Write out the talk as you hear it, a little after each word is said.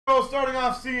Starting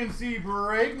off CNC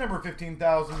break, number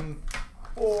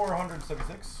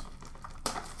 15,476.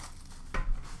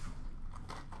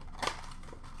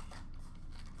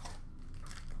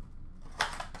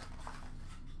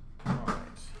 All right,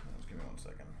 just give me 1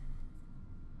 second.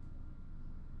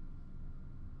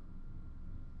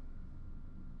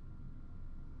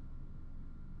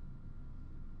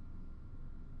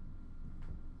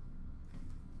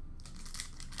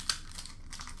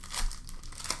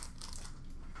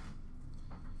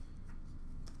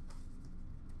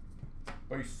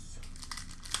 Base.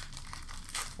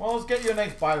 Well, let's get you a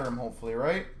nice Byram, hopefully,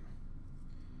 right?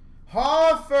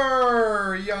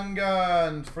 Hoffer, Young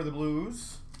Guns for the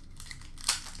Blues.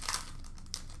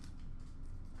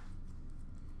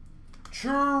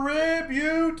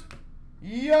 Tribute,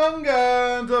 Young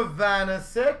Guns of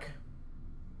Vanisic.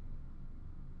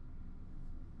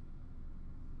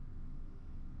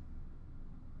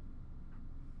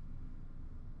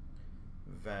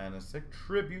 Vanisic,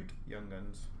 Tribute, Young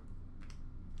Guns.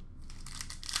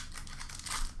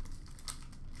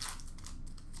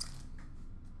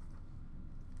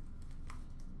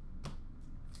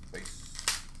 Base.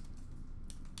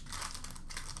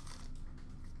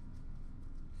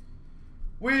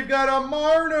 We've got a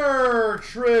Marner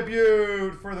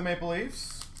Tribute for the Maple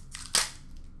Leafs.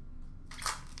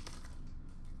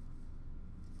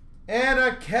 And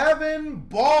a Kevin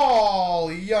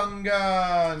Ball Young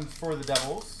Guns for the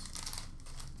Devils.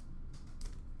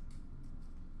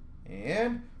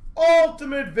 And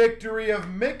Ultimate Victory of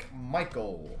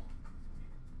McMichael.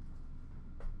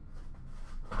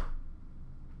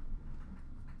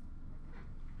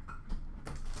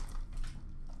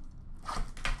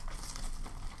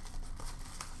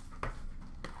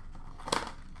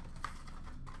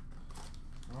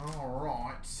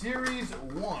 Series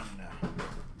 1.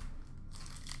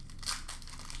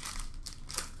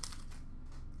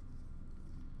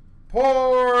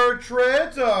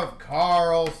 Portrait of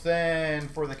Carlson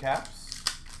for the Caps.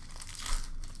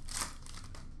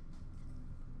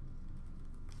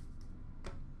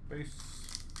 Base.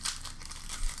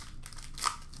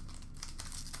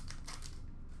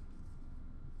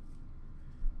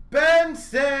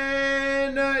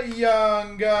 Benson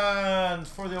Young Guns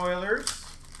for the Oilers.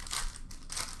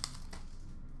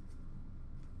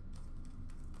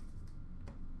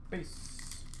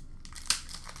 Base.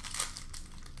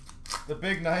 The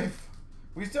big knife.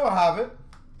 We still have it.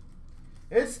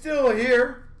 It's still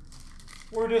here.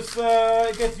 We're just,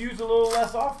 it gets used a little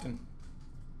less often.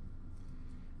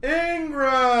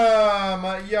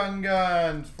 Ingram Young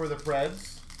Guns for the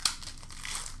Preds.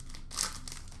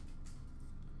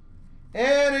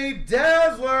 And a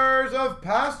Dazzlers of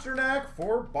Pasternak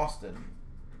for Boston.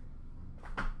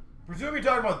 Presume you're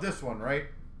talking about this one, right?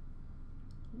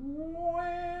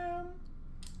 Well,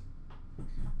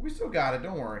 we still got it,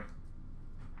 don't worry.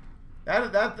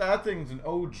 That thing's an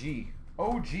OG.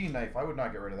 OG knife. I would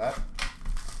not get rid of that.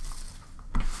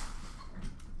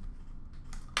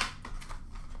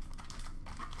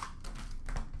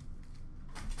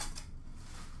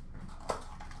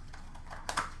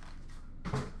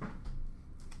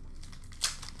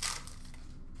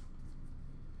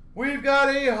 We've got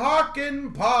a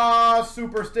Hakanpää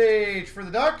Super Stage for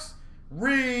the Ducks.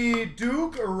 Reed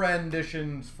Duke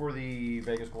renditions for the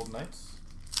Vegas Golden Knights.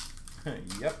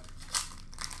 Yep.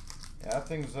 Yeah, that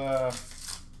thing's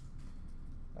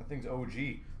OG.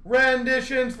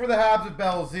 Renditions for the Habs of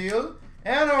Belzile.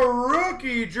 And a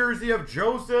rookie jersey of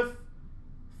Joseph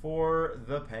for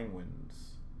the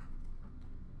Penguins.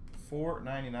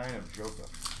 $4.99 of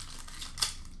Joseph.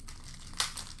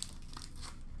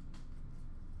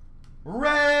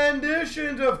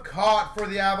 Renditions of Cott for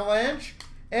the Avalanche.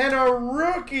 And a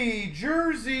rookie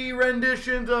jersey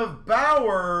renditions of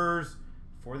Bowers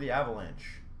for the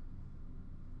Avalanche.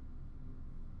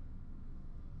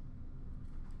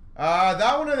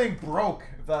 That one I think broke,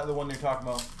 if that's the one you're talking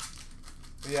about.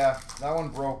 But yeah, that one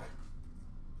broke.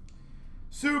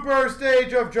 Super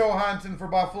Stage of Johansson for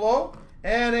Buffalo.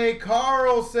 And a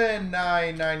Carlson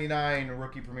 $9.99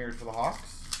 rookie premieres for the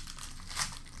Hawks.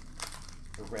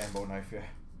 The Rambo knife, yeah.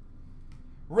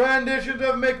 Renditions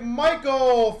of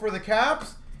McMichael for the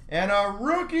Caps. And a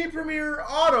rookie premier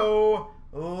auto,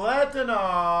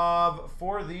 Letanov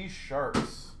for the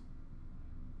Sharks.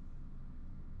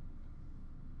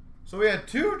 So we had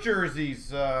 2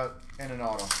 jerseys and an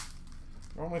auto.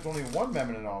 Normally it's only 1 mem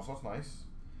and an auto, so that's nice.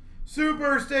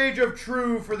 Super Stage of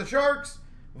True for the Sharks.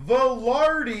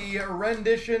 Velarde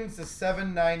renditions to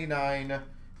 $7.99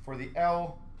 for the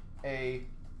LA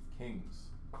Kings.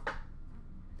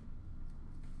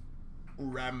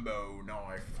 Rambo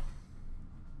knife.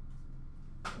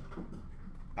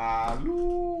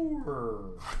 Aloo.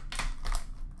 Harper.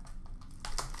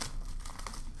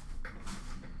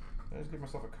 I just give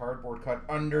myself a cardboard cut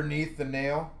underneath the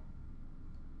nail.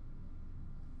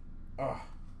 Ugh,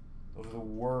 those are the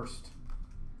worst.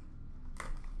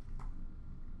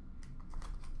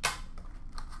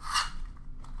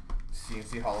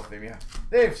 CNC Hall of Fame, yeah.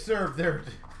 They've served their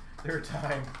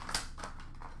time.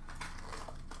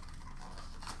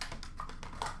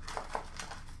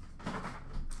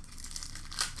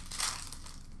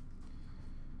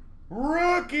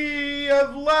 Rookie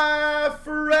of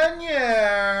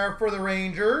Lafreniere for the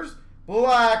Rangers.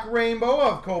 Black Rainbow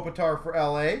of Kopitar for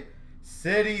LA.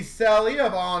 City Selly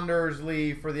of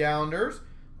Andersley for the Islanders.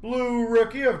 Blue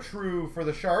Rookie of True for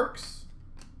the Sharks.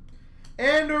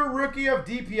 And a Rookie of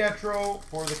DiPietro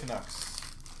for the Canucks.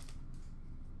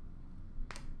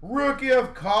 Rookie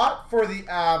of Cott for the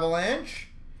Avalanche.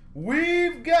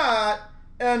 We've got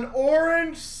an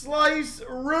Orange Slice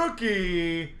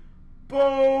Rookie,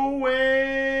 Bowen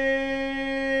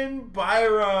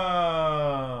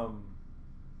Byram.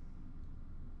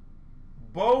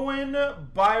 Bowen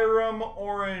Byram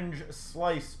Orange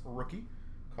Slice Rookie,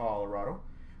 Colorado.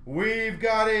 We've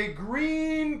got a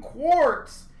Green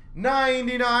Quartz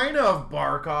 99 of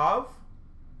Barkov.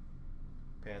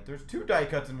 Panthers. 2 die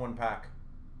cuts in 1 pack.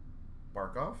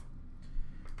 Barkov.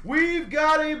 We've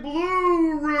got a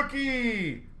blue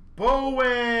rookie,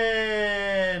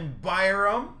 Bowen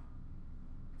Byram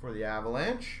for the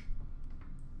Avalanche.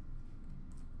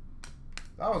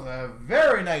 That was a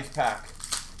very nice pack.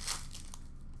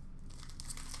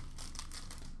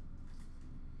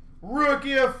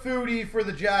 Rookie of Foodie for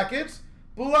the Jackets.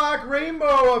 Black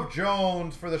Rainbow of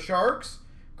Jones for the Sharks.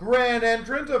 Grand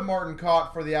Entrant of Martin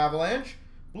Cott for the Avalanche.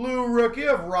 Blue Rookie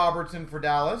of Robertson for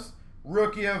Dallas.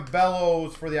 Rookie of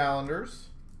Bellows for the Islanders.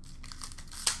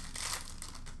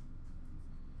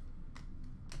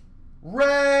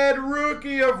 Red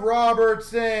Rookie of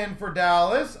Robertson for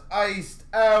Dallas. Iced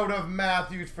out of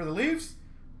Matthews for the Leafs.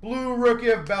 Blue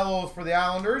Rookie of Bellows for the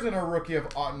Islanders. And a Rookie of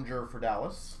Ottinger for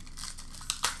Dallas.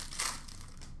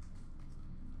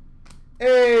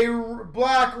 A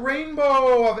Black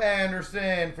Rainbow of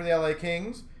Anderson for the LA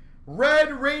Kings.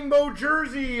 Red Rainbow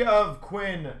Jersey of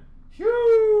Quinn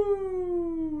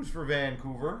Hughes for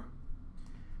Vancouver.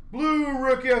 Blue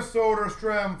Rookie of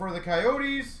Soderstrom for the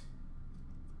Coyotes.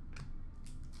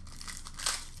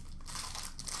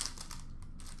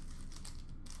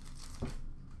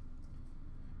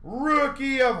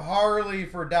 Rookie of Harley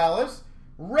for Dallas.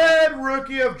 Red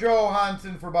Rookie of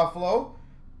Johansson for Buffalo.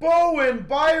 Bowen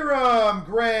Byram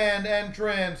Grand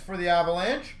Entrance for the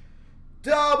Avalanche.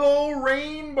 Double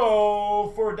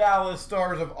Rainbow for Dallas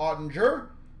Stars of Ottinger.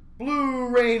 Blue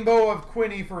Rainbow of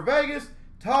Quinny for Vegas.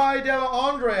 Ty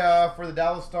Dellandrea for the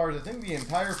Dallas Stars. I think the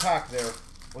entire pack there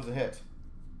was a hit.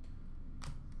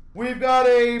 We've got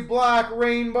a Black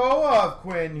Rainbow of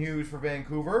Quinn Hughes for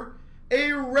Vancouver.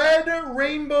 A Red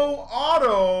Rainbow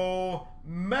Auto,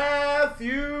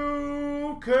 Matthew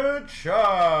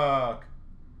Tkachuk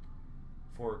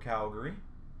for Calgary.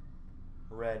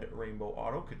 Red Rainbow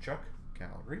Auto, Tkachuk,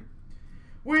 Calgary.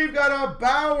 We've got a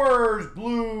Bowers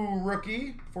Blue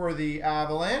Rookie for the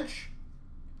Avalanche.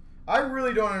 I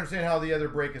really don't understand how the other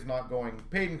break is not going.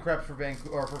 Peyton Krebs for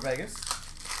Vancouver or for Vegas.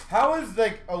 How is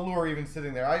like Allure even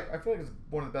sitting there? I feel like it's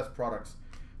one of the best products.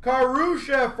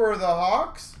 Karusha for the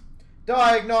Hawks.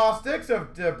 Diagnostics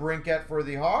of DeBrincat for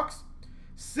the Hawks.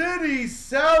 City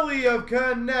Sally of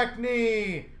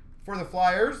Konechny for the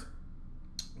Flyers.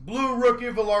 Blue Rookie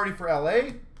of Velarde for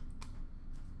LA.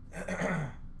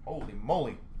 Holy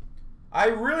moly. I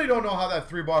really don't know how that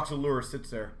 3-box Allure sits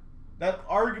there. That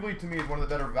arguably to me is one of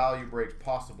the better value breaks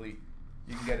possibly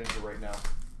you can get into right now.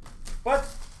 But,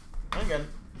 again,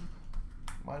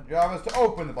 my job is to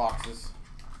open the boxes.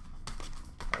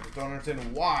 I just don't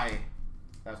understand why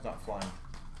that's not flying.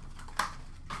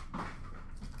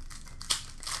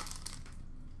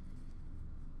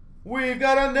 We've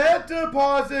got a net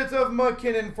deposit of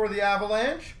McKinnon for the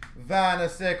Avalanche.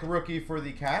 Vanasek Rookie for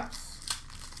the Caps.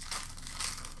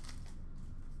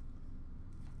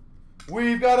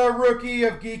 We've got a Rookie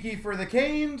of Geeky for the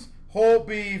Canes.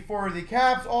 Holtby for the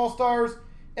Caps All-Stars.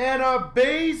 And a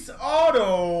base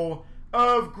auto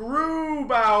of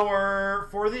Grubauer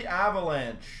for the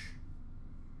Avalanche.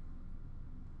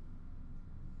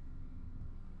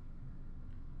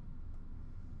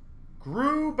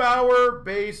 Grubauer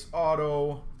base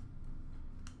auto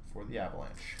for the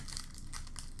Avalanche.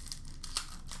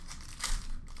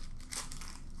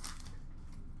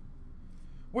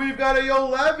 We've got a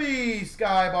Yolevi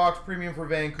Skybox Premium for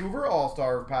Vancouver.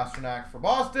 All-Star Pasternak for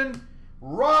Boston.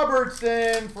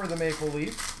 Robertson for the Maple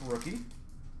Leafs, rookie.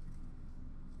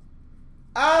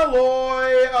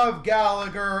 Alloy of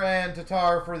Gallagher and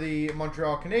Tatar for the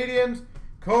Montreal Canadiens.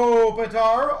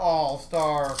 Kopitar,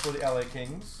 All-Star for the LA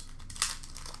Kings.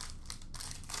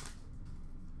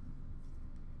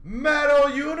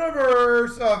 Metal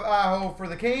Universe of Aho for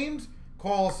the Canes.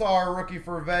 Kolesar, rookie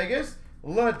for Vegas.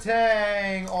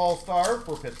 Letang, All-Star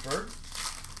for Pittsburgh.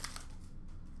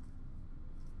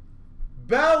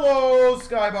 Bellows,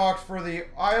 Skybox for the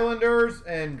Islanders.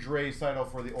 And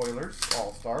Draisaitl for the Oilers,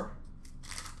 All-Star.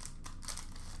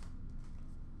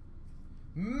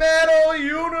 Metal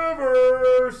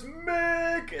Universe,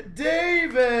 McDavid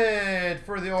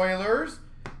for the Oilers.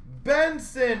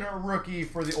 Benson, rookie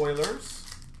for the Oilers.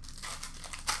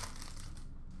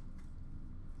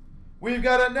 We've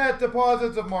got a net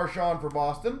deposits of Marchand for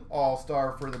Boston.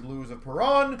 All-Star for the Blues of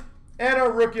Perron. And a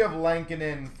rookie of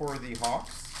Lankinen for the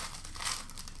Hawks.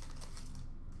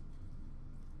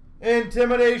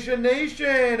 Intimidation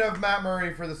Nation of Matt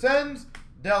Murray for the Sens.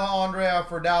 Della Andrea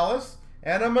for Dallas.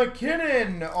 And a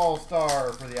McKinnon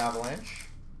All-Star for the Avalanche.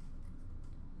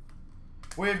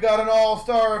 We've got an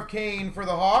All-Star of Kane for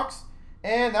the Hawks.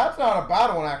 And that's not a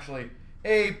bad one, actually.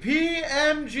 A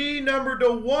PMG number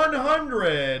to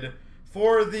 100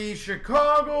 for the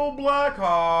Chicago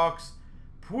Blackhawks,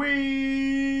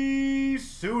 Pui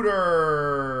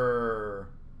Suter.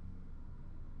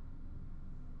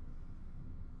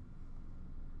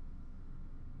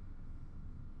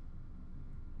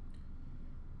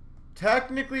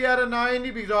 Technically at a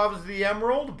 90 because obviously the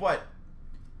Emerald, but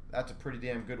that's a pretty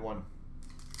damn good one.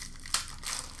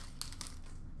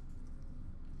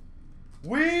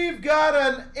 We've got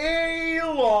an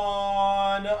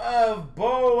Alon of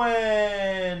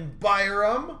Bowen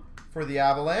Byram for the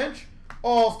Avalanche.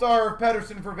 All-Star of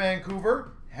Pettersson for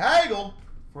Vancouver. Hagel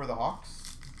for the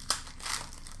Hawks.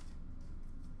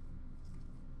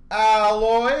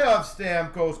 Alloy of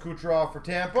Stamkos Kucherov for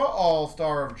Tampa.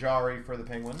 All-Star of Jari for the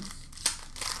Penguins.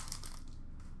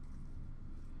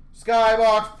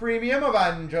 Skybox Premium of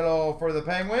Angelo for the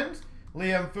Penguins.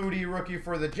 Liam Foudy, rookie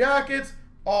for the Jackets.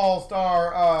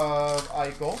 All-Star of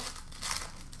Eichel.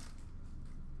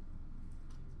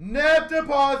 Net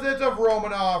deposits of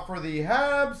Romanov for the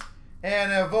Habs.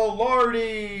 And a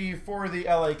Velarde for the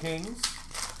LA Kings.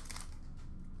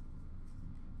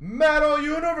 Metal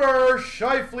Universe,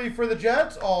 Scheifele for the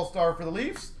Jets. All-Star for the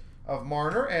Leafs of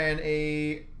Marner. And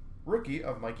a rookie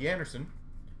of Mikey Anderson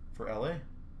for LA.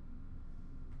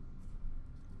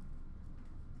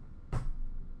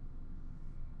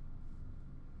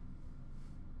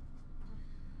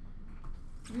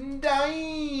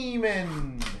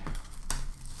 Diamond.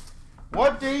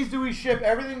 What days do we ship?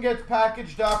 Everything gets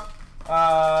packaged up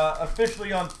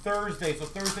officially on Thursday. So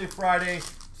Thursday, Friday,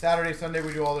 Saturday, Sunday,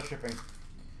 we do all the shipping.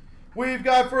 We've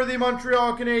got for the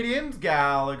Montreal Canadiens,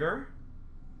 Gallagher.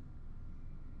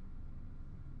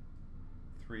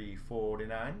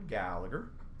 $3.49, Gallagher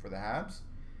for the Habs.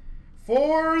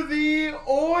 For the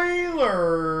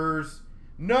Oilers,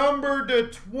 number to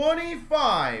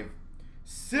 25.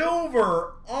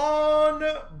 Silver on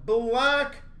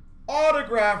black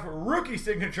autograph rookie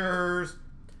signatures,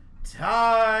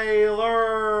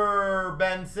 Tyler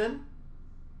Benson.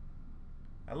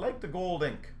 I like the gold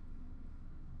ink.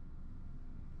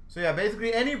 So yeah,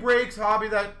 basically any breaks, hobby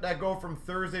that go from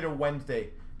Thursday to Wednesday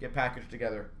get packaged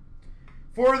together.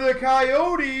 For the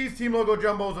Coyotes, team logo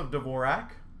jumbos of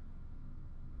Dvorak.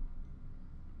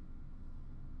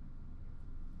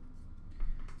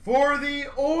 For the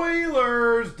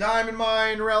Oilers, Diamond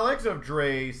Mine Relics of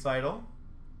Draisaitl.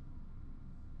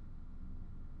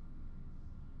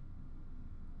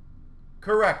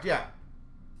 Correct, yeah.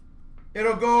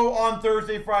 It'll go on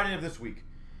Thursday, Friday of this week.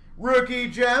 Rookie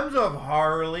Gems of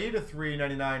Harley to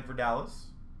 $3.99 for Dallas.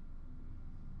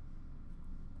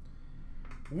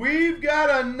 We've got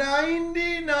a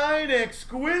 99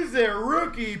 exquisite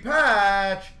rookie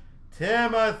patch,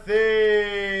 Timothy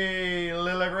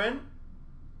Liljegren.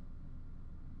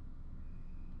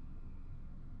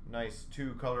 Nice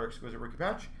two-color exquisite rookie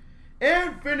patch.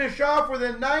 And finish off with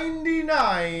a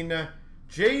 99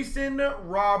 Jason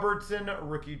Robertson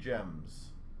rookie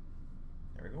gems.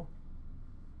 There we go.